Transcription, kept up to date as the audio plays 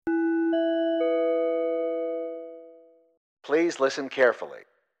Please listen carefully.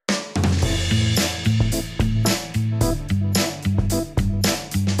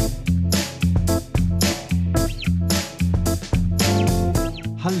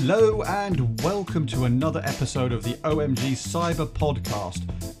 Hello and welcome to another episode of the OMG Cyber Podcast,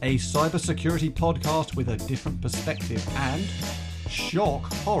 a cybersecurity podcast with a different perspective and, shock,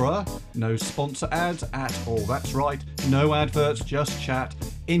 horror, no sponsor ads at all. That's right, no adverts, just chat,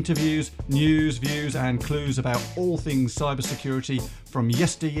 interviews, news, views and clues about all things cybersecurity from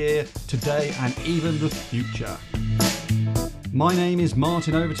yesteryear, today and even the future. My name is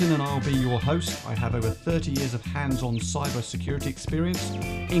Martin Overton and I'll be your host. I have over 30 years of hands-on cybersecurity experience,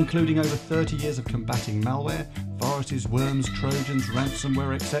 including over 30 years of combating malware, viruses, worms, trojans,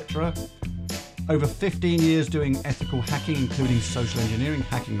 ransomware, etc. Over 15 years doing ethical hacking, including social engineering,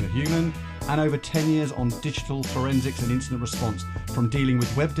 hacking the human, and over 10 years on digital forensics and incident response, from dealing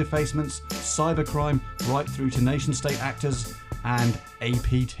with web defacements, cybercrime, right through to nation-state actors and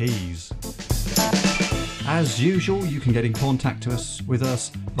APTs. As usual, you can get in contact with us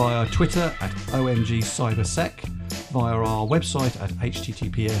via Twitter at OMGCybersec, via our website at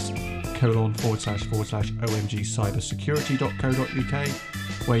https://omgcybersecurity.co.uk,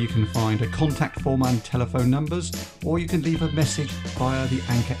 where you can find a contact form and telephone numbers, or you can leave a message via the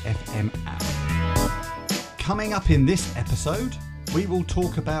Anchor FM app. Coming up in this episode, we will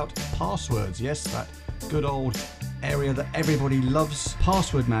talk about passwords. Yes, that good old area that everybody loves,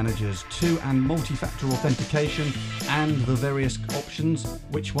 password managers, two and multi-factor authentication, and the various options,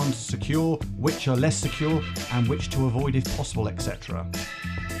 which ones are secure, which are less secure, and which to avoid if possible, etc.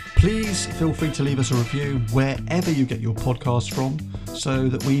 Please feel free to leave us a review wherever you get your podcast from, so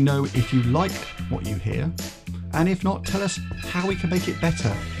that we know if you like what you hear, and if not, tell us how we can make it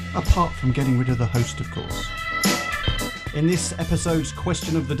better, apart from getting rid of the host, of course. In this episode's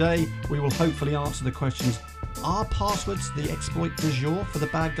question of the day, we will hopefully answer the questions: are passwords the exploit du jour for the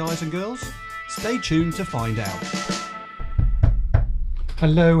bad guys and girls? Stay tuned to find out.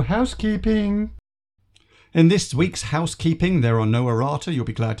 Hello, housekeeping. In this week's housekeeping, there are no errata, you'll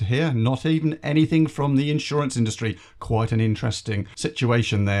be glad to hear, not even anything from the insurance industry. Quite an interesting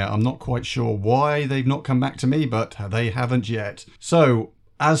situation there. I'm not quite sure why they've not come back to me, but they haven't yet. So,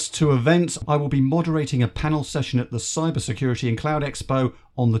 as to events, I will be moderating a panel session at the Cybersecurity and Cloud Expo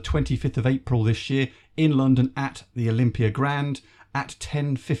on the 25th of April this year in London at the Olympia Grand at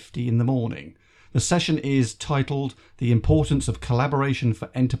 10:50 in the morning. The session is titled The Importance of Collaboration for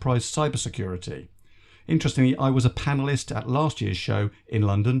Enterprise Cybersecurity. Interestingly, I was a panellist at last year's show in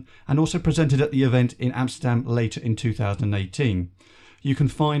London and also presented at the event in Amsterdam later in 2018. You can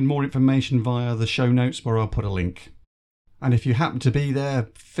find more information via the show notes where I'll put a link. And if you happen to be there,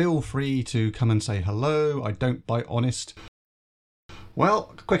 feel free to come and say hello. I don't bite honest.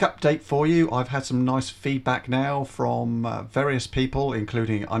 Well, a quick update for you. I've had some nice feedback now from various people,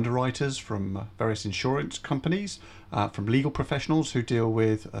 including underwriters from various insurance companies, from legal professionals who deal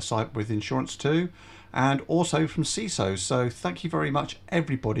with insurance too, and also from CISOs. So thank you very much,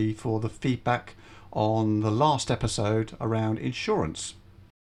 everybody, for the feedback on the last episode around insurance.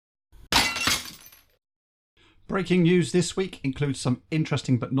 Breaking news this week includes some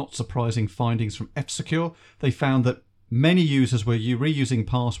interesting but not surprising findings from F-Secure. They found that many users were reusing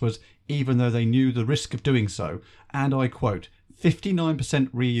passwords even though they knew the risk of doing so. And I quote,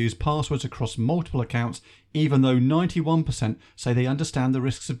 59% reuse passwords across multiple accounts even though 91% say they understand the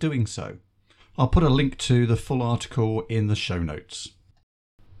risks of doing so. I'll put a link to the full article in the show notes.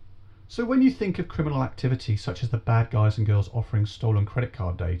 So when you think of criminal activity such as the bad guys and girls offering stolen credit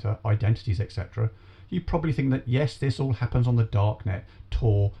card data, identities, etc., you probably think that yes, this all happens on the darknet,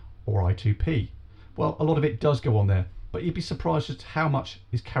 Tor or I2P. Well, a lot of it does go on there, but you'd be surprised at how much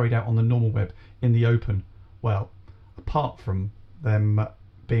is carried out on the normal web in the open. Well, apart from them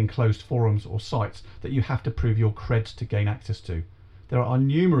being closed forums or sites that you have to prove your creds to gain access to. There are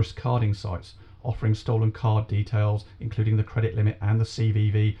numerous carding sites offering stolen card details, including the credit limit and the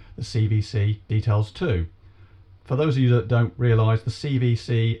CVV, the CVC details too. For those of you that don't realise, the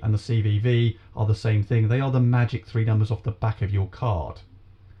CVC and the CVV are the same thing. They are the magic three numbers off the back of your card.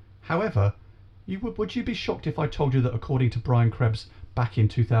 However, would you be shocked if I told you that according to Brian Krebs back in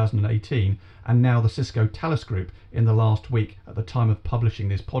 2018 and now the Cisco Talos Group in the last week at the time of publishing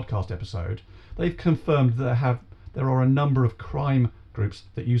this podcast episode, they've confirmed that there are a number of crime groups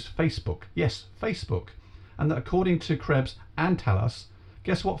that use Facebook. Yes, Facebook. And that according to Krebs and Talos,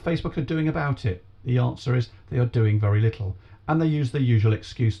 guess what Facebook are doing about it? The answer is they are doing very little, and they use the usual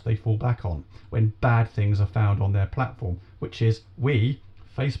excuse they fall back on when bad things are found on their platform, which is we,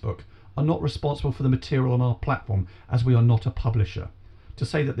 Facebook, are not responsible for the material on our platform as we are not a publisher. To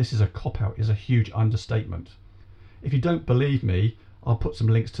say that this is a cop-out is a huge understatement. If you don't believe me, I'll put some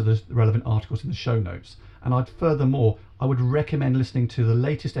links to the relevant articles in the show notes. And I would recommend listening to the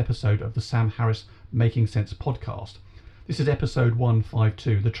latest episode of the Sam Harris Making Sense podcast. This is episode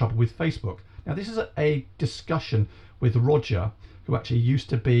 152, The Trouble with Facebook. Now, this is a discussion with Roger, who actually used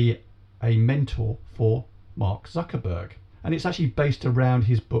to be a mentor for Mark Zuckerberg. And it's actually based around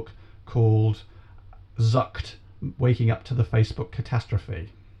his book called Zucked, Waking Up to the Facebook Catastrophe.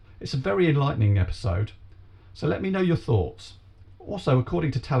 It's a very enlightening episode, so let me know your thoughts. Also,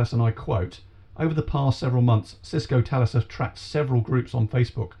 according to Thales, and I quote, over the past several months, Cisco Thales have tracked several groups on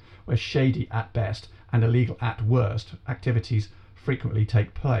Facebook where shady at best and illegal at worst activities frequently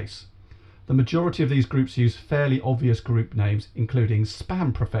take place. The majority of these groups use fairly obvious group names, including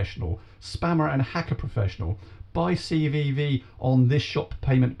Spam Professional, Spammer and Hacker Professional, Buy CVV on This Shop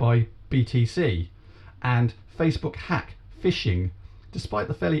Payment by BTC, and Facebook Hack, Phishing. Despite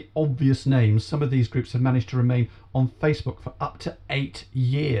the fairly obvious names, some of these groups have managed to remain on Facebook for up to 8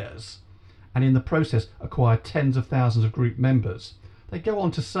 years, and in the process acquire tens of thousands of group members. They go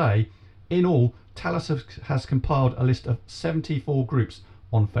on to say, in all, Thales has compiled a list of 74 groups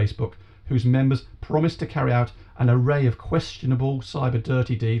on Facebook whose members promise to carry out an array of questionable cyber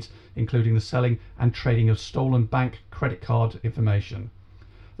dirty deeds, including the selling and trading of stolen bank credit card information,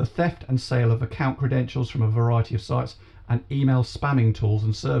 the theft and sale of account credentials from a variety of sites, and email spamming tools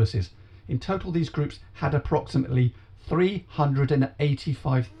and services. In total, these groups had approximately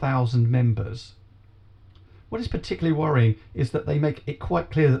 385,000 members. What is particularly worrying is that they make it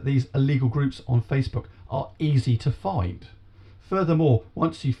quite clear that these illegal groups on Facebook are easy to find. Furthermore,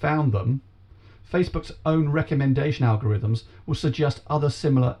 once you found them, Facebook's own recommendation algorithms will suggest other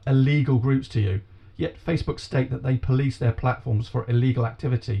similar illegal groups to you. Yet Facebook state that they police their platforms for illegal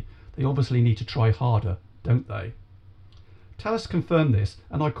activity. They obviously need to try harder, don't they? Thales confirmed this,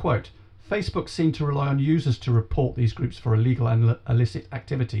 and I quote, Facebook seemed to rely on users to report these groups for illegal and illicit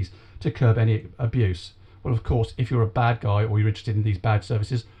activities to curb any abuse. Well, of course, if you're a bad guy or you're interested in these bad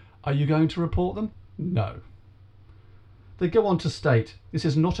services, are you going to report them? No. They go on to state, this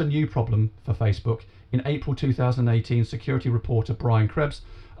is not a new problem for Facebook. In April 2018, security reporter Brian Krebs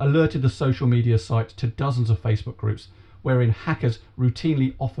alerted the social media site to dozens of Facebook groups wherein hackers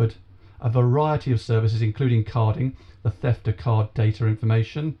routinely offered a variety of services, including carding, the theft of card data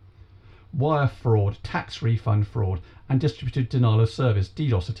information, wire fraud, tax refund fraud, and distributed denial of service,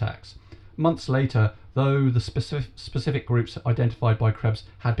 DDoS attacks. Months later, though the specific groups identified by Krebs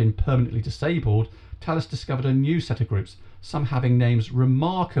had been permanently disabled, Thales discovered a new set of groups, some having names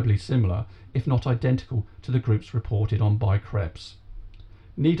remarkably similar, if not identical, to the groups reported on by Krebs.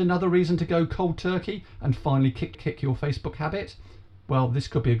 Need another reason to go cold turkey and finally kick your Facebook habit? Well, this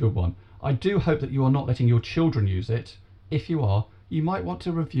could be a good one. I do hope that you are not letting your children use it. If you are, you might want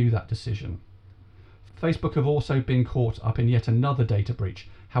to review that decision. Facebook have also been caught up in yet another data breach.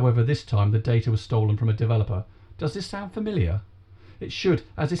 However, this time the data was stolen from a developer. Does this sound familiar? It should,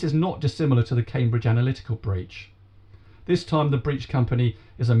 as this is not dissimilar to the Cambridge Analytica breach. This time the breach company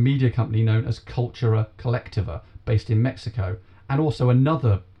is a media company known as Cultura Colectiva, based in Mexico, and also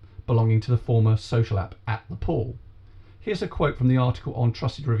another belonging to the former social app At the Pool. Here's a quote from the article on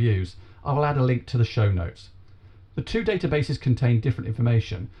Trusted Reviews. I will add a link to the show notes. The two databases contain different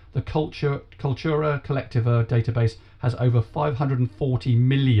information. The Cultura Colectiva database has over 540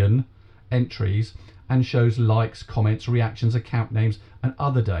 million entries and shows likes, comments, reactions, account names, and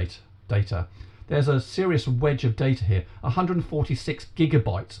other data. There's a serious wedge of data here, 146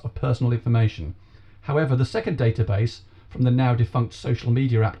 gigabytes of personal information. However, the second database from the now defunct social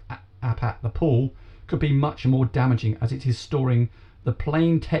media app At the Pool could be much more damaging, as it is storing the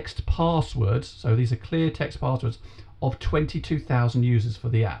plain text passwords, so these are clear text passwords, of 22,000 users for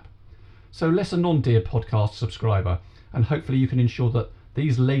the app. So lesson on, dear podcast subscriber, and hopefully you can ensure that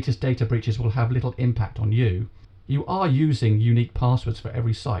these latest data breaches will have little impact on you. You are using unique passwords for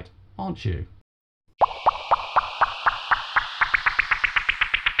every site, aren't you?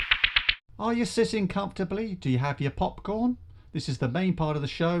 Are you sitting comfortably? Do you have your popcorn? This is the main part of the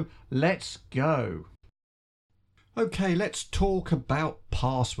show. Let's go. Okay, let's talk about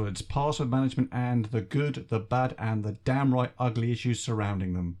passwords, password management, and the good, the bad, and the damn right ugly issues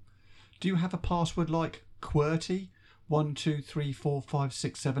surrounding them. Do you have a password like QWERTY? 1, 2, 3, 4, 5,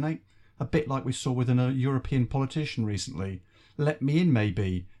 6, 7, 8? A bit like we saw with a European politician recently. Let me in,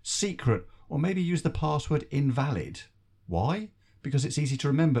 maybe. Secret, or maybe use the password invalid. Why? Because it's easy to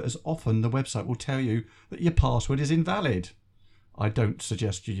remember, as often the website will tell you that your password is invalid. I don't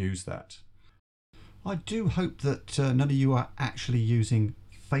suggest you use that. I do hope that none of you are actually using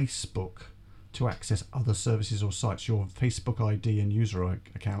Facebook to access other services or sites, your Facebook ID and user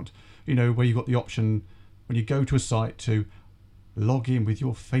account, you know, where you've got the option when you go to a site to log in with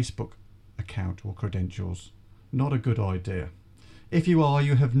your Facebook account or credentials. Not a good idea. If you are,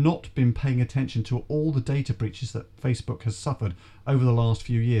 you have not been paying attention to all the data breaches that Facebook has suffered over the last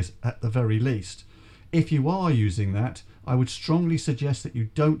few years at the very least. If you are using that, I would strongly suggest that you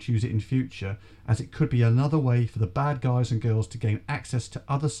don't use it in future, as it could be another way for the bad guys and girls to gain access to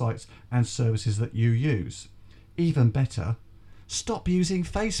other sites and services that you use. Even better, stop using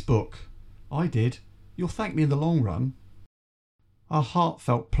Facebook. I did. You'll thank me in the long run. A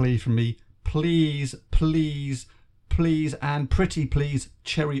heartfelt plea from me, please, please, please, and pretty please,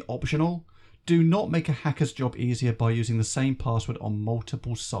 cherry optional. Do not make a hacker's job easier by using the same password on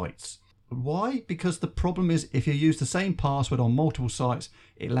multiple sites. Why? Because the problem is if you use the same password on multiple sites,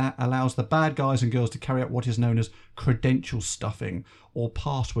 it allows the bad guys and girls to carry out what is known as credential stuffing or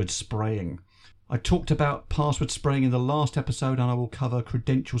password spraying. I talked about password spraying in the last episode, and I will cover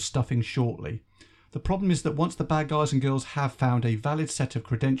credential stuffing shortly. The problem is that once the bad guys and girls have found a valid set of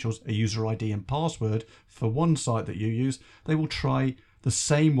credentials, a user ID and password for one site that you use, they will try the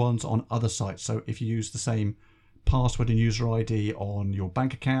same ones on other sites. So if you use the same password and user ID on your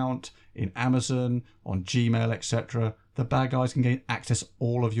bank account, in Amazon, on Gmail, etc., the bad guys can gain access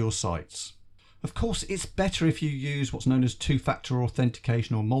all of your sites. Of course, it's better if you use what's known as two-factor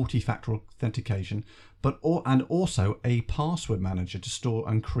authentication or multi-factor authentication, and also a password manager to store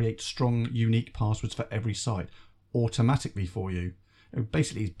and create strong, unique passwords for every site automatically for you.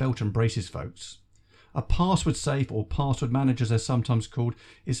 Basically, it's belt and braces, folks. A password safe, or password manager as they're sometimes called,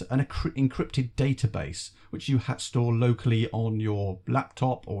 is an encrypted database which you store locally on your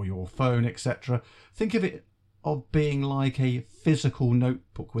laptop or your phone, etc. Think of it of being like a physical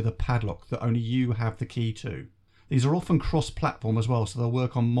notebook with a padlock that only you have the key to. These are often cross-platform as well, so they'll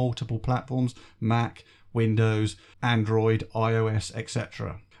work on multiple platforms: Mac, Windows, Android, iOS,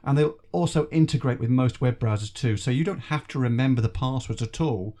 etc. And they'll also integrate with most web browsers too, so you don't have to remember the passwords at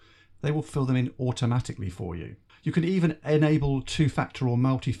all. They will fill them in automatically for you. You can even enable two-factor or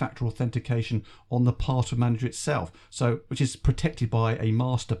multi-factor authentication on the password manager itself, which is protected by a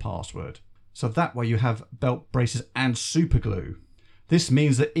master password. So that way you have belt, braces and super glue. This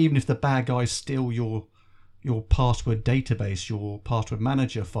means that even if the bad guys steal your password database, your password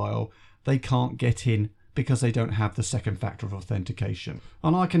manager file, they can't get in because they don't have the second factor of authentication.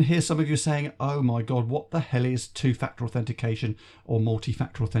 And I can hear some of you saying, oh my God, what the hell is two-factor authentication or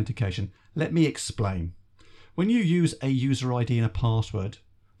multi-factor authentication? Let me explain. When you use a user ID and a password,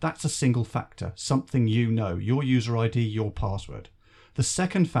 that's a single factor, something you know, your user ID, your password. The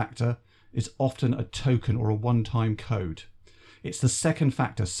second factor is often a token or a one-time code. It's the second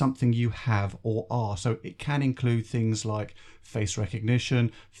factor, something you have or are, so it can include things like face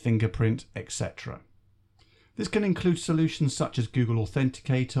recognition, fingerprint, etc. This can include solutions such as Google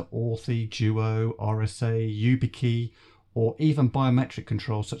Authenticator, Authy, Duo, RSA, YubiKey, or even biometric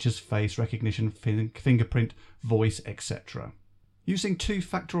controls such as face recognition, fingerprint, voice, etc. Using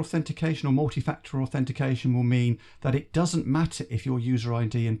two-factor authentication or multi-factor authentication will mean that it doesn't matter if your user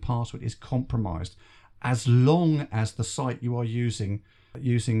ID and password is compromised, as long as the site you are using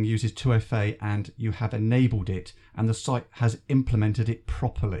uses 2FA and you have enabled it and the site has implemented it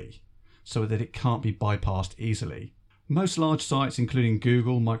properly so that it can't be bypassed easily. Most large sites, including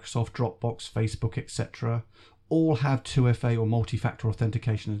Google, Microsoft, Dropbox, Facebook, etc., all have 2FA or multi-factor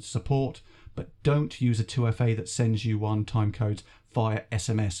authentication and support, but don't use a 2FA that sends you one-time codes via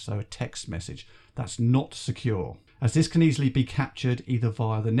SMS, so a text message. That's not secure, as this can easily be captured either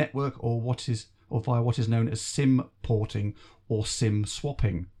via the network or via what is known as SIM porting or SIM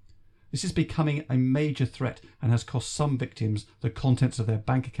swapping. This is becoming a major threat and has cost some victims the contents of their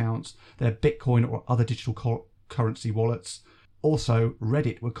bank accounts, their Bitcoin or other digital currency wallets. Also,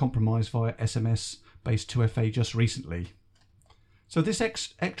 Reddit were compromised via SMS-based 2FA just recently. So this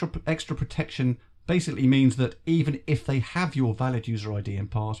extra protection basically means that even if they have your valid user ID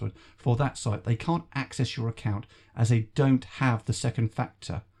and password for that site, they can't access your account as they don't have the second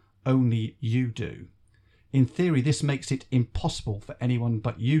factor. Only you do. In theory, this makes it impossible for anyone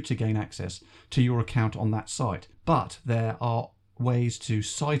but you to gain access to your account on that site. But there are ways to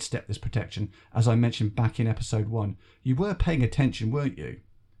sidestep this protection, as I mentioned back in episode 1. You were paying attention, weren't you?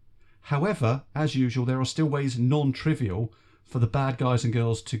 However, as usual, there are still ways non-trivial for the bad guys and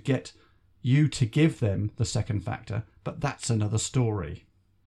girls to get you to give them the second factor, but that's another story.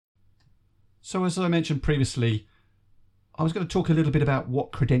 So as I mentioned previously, I was going to talk a little bit about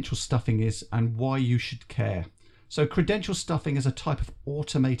what credential stuffing is and why you should care. So credential stuffing is a type of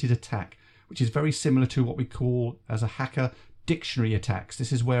automated attack, which is very similar to what we call as a hacker dictionary attacks.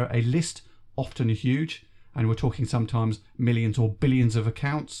 This is where a list, often huge, and we're talking sometimes millions or billions of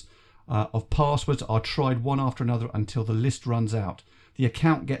accounts, of passwords are tried one after another until the list runs out. The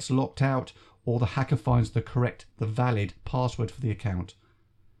account gets locked out, or the hacker finds the valid password for the account.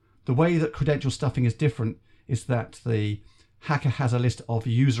 The way that credential stuffing is different is that the hacker has a list of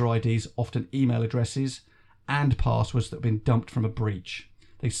user IDs, often email addresses, and passwords that have been dumped from a breach.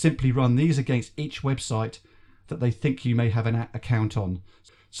 They simply run these against each website that they think you may have an account on.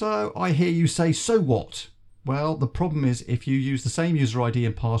 So I hear you say, so what? Well, the problem is if you use the same user ID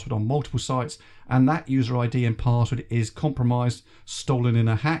and password on multiple sites and that user ID and password is compromised, stolen in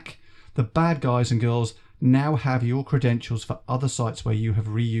a hack, the bad guys and girls now have your credentials for other sites where you have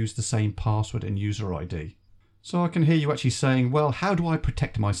reused the same password and user ID. So I can hear you actually saying, well, how do I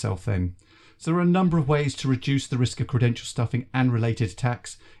protect myself then? So there are a number of ways to reduce the risk of credential stuffing and related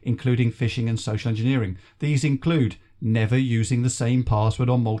attacks, including phishing and social engineering. These include never using the same password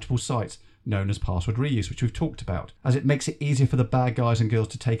on multiple sites, known as password reuse, which we've talked about, as it makes it easier for the bad guys and girls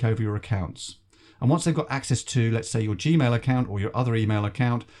to take over your accounts. And once they've got access to, let's say, your Gmail account or your other email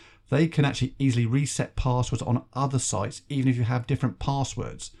account, they can actually easily reset passwords on other sites, even if you have different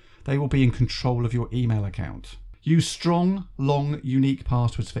passwords. They will be in control of your email account. Use strong, long, unique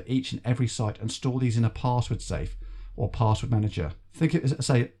passwords for each and every site and store these in a password safe or password manager. Think of it,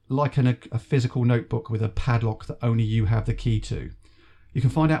 say, like a physical notebook with a padlock that only you have the key to. You can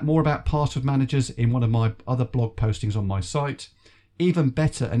find out more about password managers in one of my other blog postings on my site. Even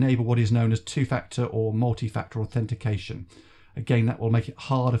better, enable what is known as two-factor or multi-factor authentication. Again, that will make it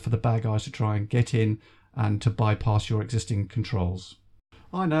harder for the bad guys to try and get in and to bypass your existing controls.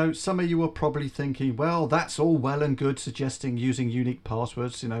 I know some of you are probably thinking, well, that's all well and good suggesting using unique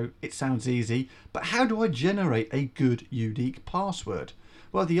passwords, it sounds easy, but how do I generate a good unique password?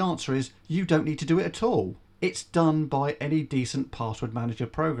 Well, the answer is you don't need to do it at all. It's done by any decent password manager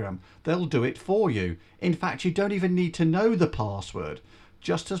program. They'll do it for you. In fact, you don't even need to know the password,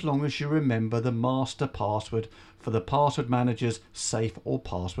 just as long as you remember the master password for the password manager's safe or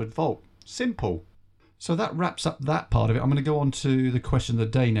password vault. Simple. So that wraps up that part of it. I'm going to go on to the question of the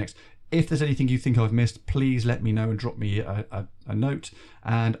day next. If there's anything you think I've missed, please let me know and drop me a note,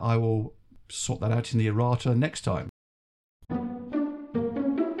 and I will sort that out in the errata next time.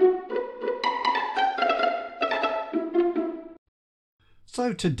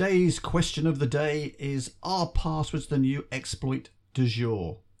 So today's question of the day is, are passwords the new exploit du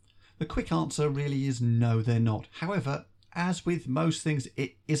jour? The quick answer really is no, they're not. However, as with most things,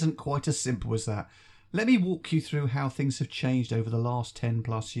 it isn't quite as simple as that. Let me walk you through how things have changed over the last 10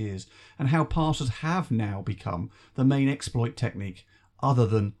 plus years and how passwords have now become the main exploit technique, other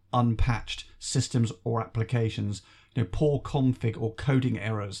than unpatched systems or applications, poor config or coding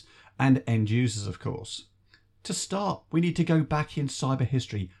errors, and end users, of course. To start, we need to go back in cyber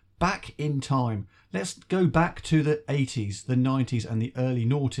history, back in time. Let's go back to the 80s, the 90s and the early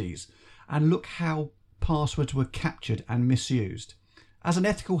noughties and look how passwords were captured and misused. As an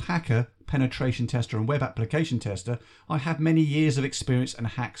ethical hacker, penetration tester and web application tester, I have many years of experience and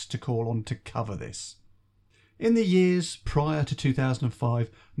hacks to call on to cover this. In the years prior to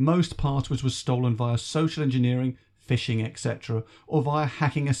 2005, most passwords were stolen via social engineering, phishing, etc., or via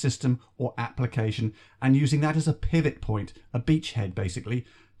hacking a system or application and using that as a pivot point, a beachhead basically,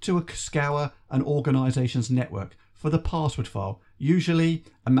 to scour an organisation's network for the password file, usually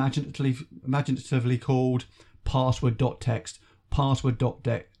imaginatively called password.txt,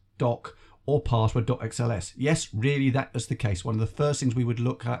 password.doc, or password.xls. Yes, really, that was the case. One of the first things we would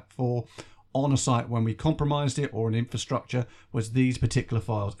look at for on a site when we compromised it or an infrastructure was these particular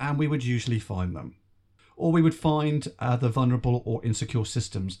files, and we would usually find them. Or we would find the vulnerable or insecure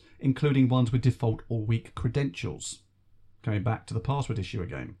systems, including ones with default or weak credentials. Coming back to the password issue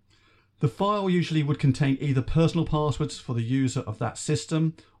again. The file usually would contain either personal passwords for the user of that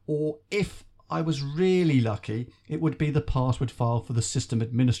system, or if I was really lucky, it would be the password file for the system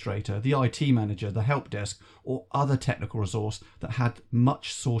administrator, the IT manager, the help desk, or other technical resource that had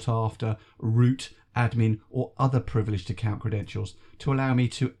much sought after root, admin, or other privileged account credentials to allow me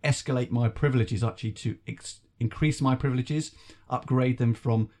to escalate my privileges, actually to increase my privileges, upgrade them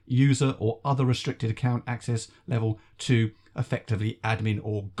from user or other restricted account access level to effectively admin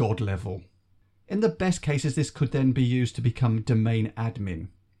or god level. In the best cases, this could then be used to become domain admin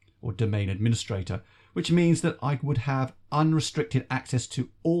or domain administrator, which means that I would have unrestricted access to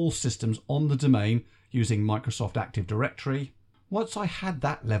all systems on the domain using Microsoft Active Directory. Once I had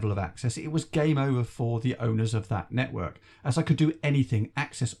that level of access, it was game over for the owners of that network, as I could do anything,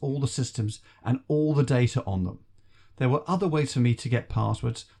 access all the systems and all the data on them. There were other ways for me to get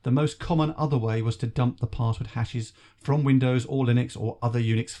passwords. The most common other way was to dump the password hashes from Windows or Linux or other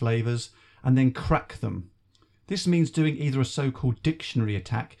Unix flavors and then crack them. This means doing either a so-called dictionary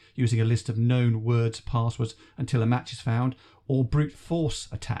attack, using a list of known words, passwords until a match is found, or brute force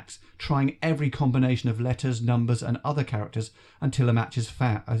attacks, trying every combination of letters, numbers and other characters until a match is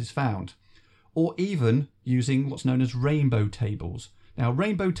found. Or even using what's known as rainbow tables. Now,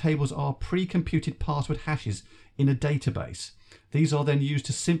 rainbow tables are pre-computed password hashes in a database. These are then used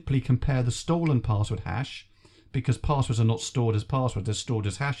to simply compare the stolen password hash, because passwords are not stored as passwords, they're stored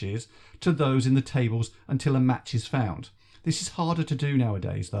as hashes, to those in the tables until a match is found. This is harder to do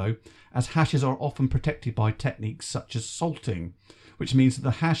nowadays though, as hashes are often protected by techniques such as salting, which means that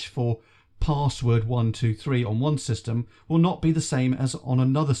the hash for password 123 on one system will not be the same as on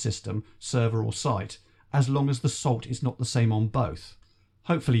another system, server or site, as long as the salt is not the same on both.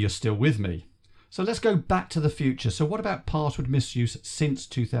 Hopefully you're still with me. So let's go back to the future. So what about password misuse since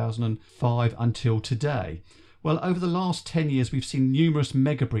 2005 until today? Well, over the last 10 years, we've seen numerous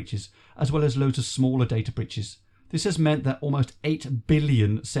mega breaches, as well as loads of smaller data breaches. This has meant that almost 8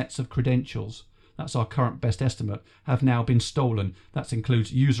 billion sets of credentials, that's our current best estimate, have now been stolen. That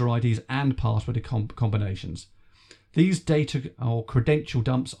includes user IDs and password combinations. These data or credential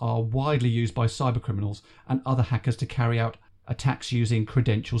dumps are widely used by cybercriminals and other hackers to carry out attacks using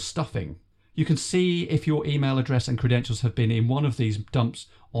credential stuffing. You can see if your email address and credentials have been in one of these dumps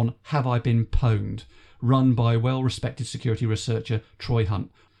on Have I Been Pwned, run by well-respected security researcher Troy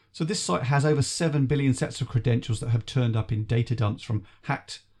Hunt. So this site has over 7 billion sets of credentials that have turned up in data dumps from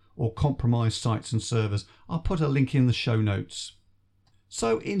hacked or compromised sites and servers. I'll put a link in the show notes.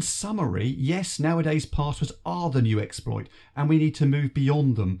 So in summary, yes, nowadays passwords are the new exploit and we need to move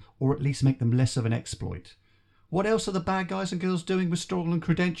beyond them, or at least make them less of an exploit. What else are the bad guys and girls doing with stolen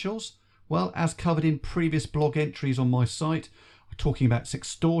credentials? Well, as covered in previous blog entries on my site, talking about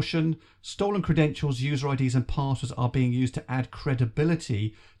sextortion, stolen credentials, user IDs and passwords are being used to add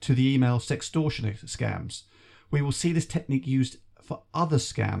credibility to the email sextortion scams. We will see this technique used for other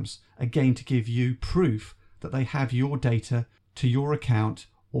scams, again to give you proof that they have your data to your account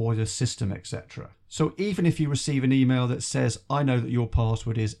or the system, etc. So even if you receive an email that says, I know that your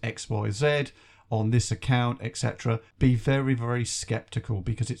password is XYZ on this account, etc., be very, very skeptical,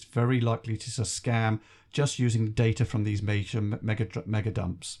 because it's very likely it is a scam just using data from these major mega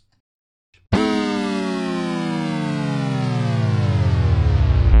dumps.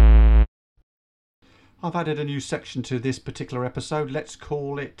 I've added a new section to this particular episode. Let's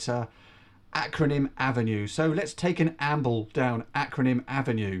call it Acronym Avenue. So let's take an amble down Acronym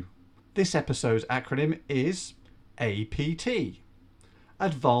Avenue. This episode's acronym is APT.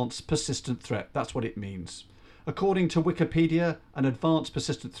 Advanced Persistent Threat. That's what it means. According to Wikipedia, an advanced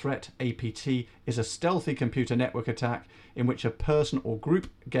persistent threat, APT, is a stealthy computer network attack in which a person or group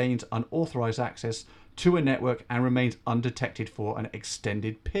gains unauthorized access to a network and remains undetected for an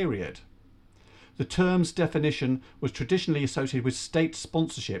extended period. The term's definition was traditionally associated with state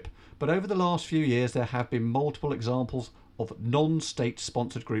sponsorship, but over the last few years there have been multiple examples of non-state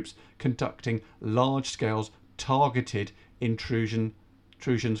sponsored groups conducting large-scale targeted intrusions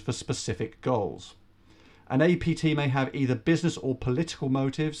for specific goals. An APT may have either business or political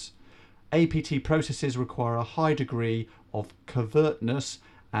motives. APT processes require a high degree of covertness,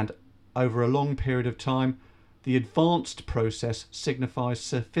 and over a long period of time, the advanced process signifies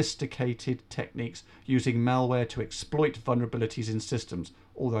sophisticated techniques using malware to exploit vulnerabilities in systems,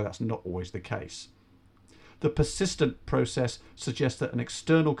 although that's not always the case. The persistent process suggests that an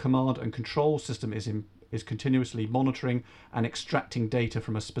external command and control system is continuously monitoring and extracting data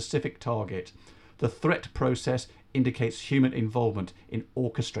from a specific target. The threat process indicates human involvement in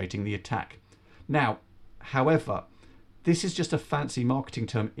orchestrating the attack. Now, however, this is just a fancy marketing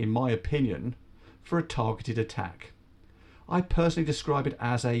term, in my opinion, for a targeted attack. I personally describe it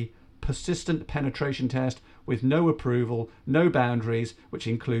as a persistent penetration test with no approval, no boundaries, which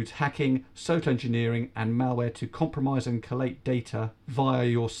includes hacking, social engineering and malware to compromise and collate data via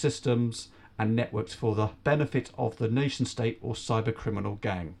your systems and networks for the benefit of the nation state or cyber criminal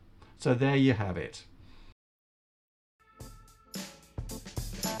gang. So there you have it.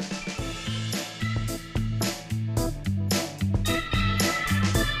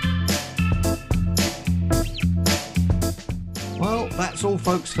 Well, that's all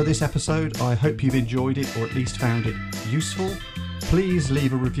folks for this episode. I hope you've enjoyed it, or at least found it useful. Please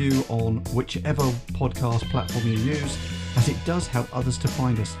leave a review on whichever podcast platform you use, as it does help others to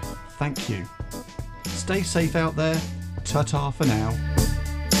find us. Thank you. Stay safe out there. Ta-ta for now.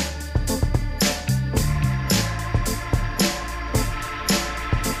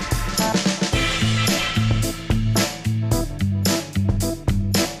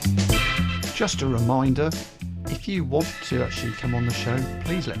 Just a reminder, if you want to actually come on the show,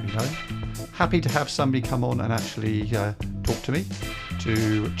 please let me know. happy to have somebody come on and actually talk to me,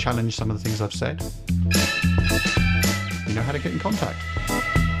 to challenge some of the things I've said. You know how to get in contact.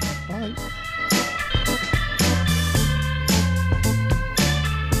 Bye.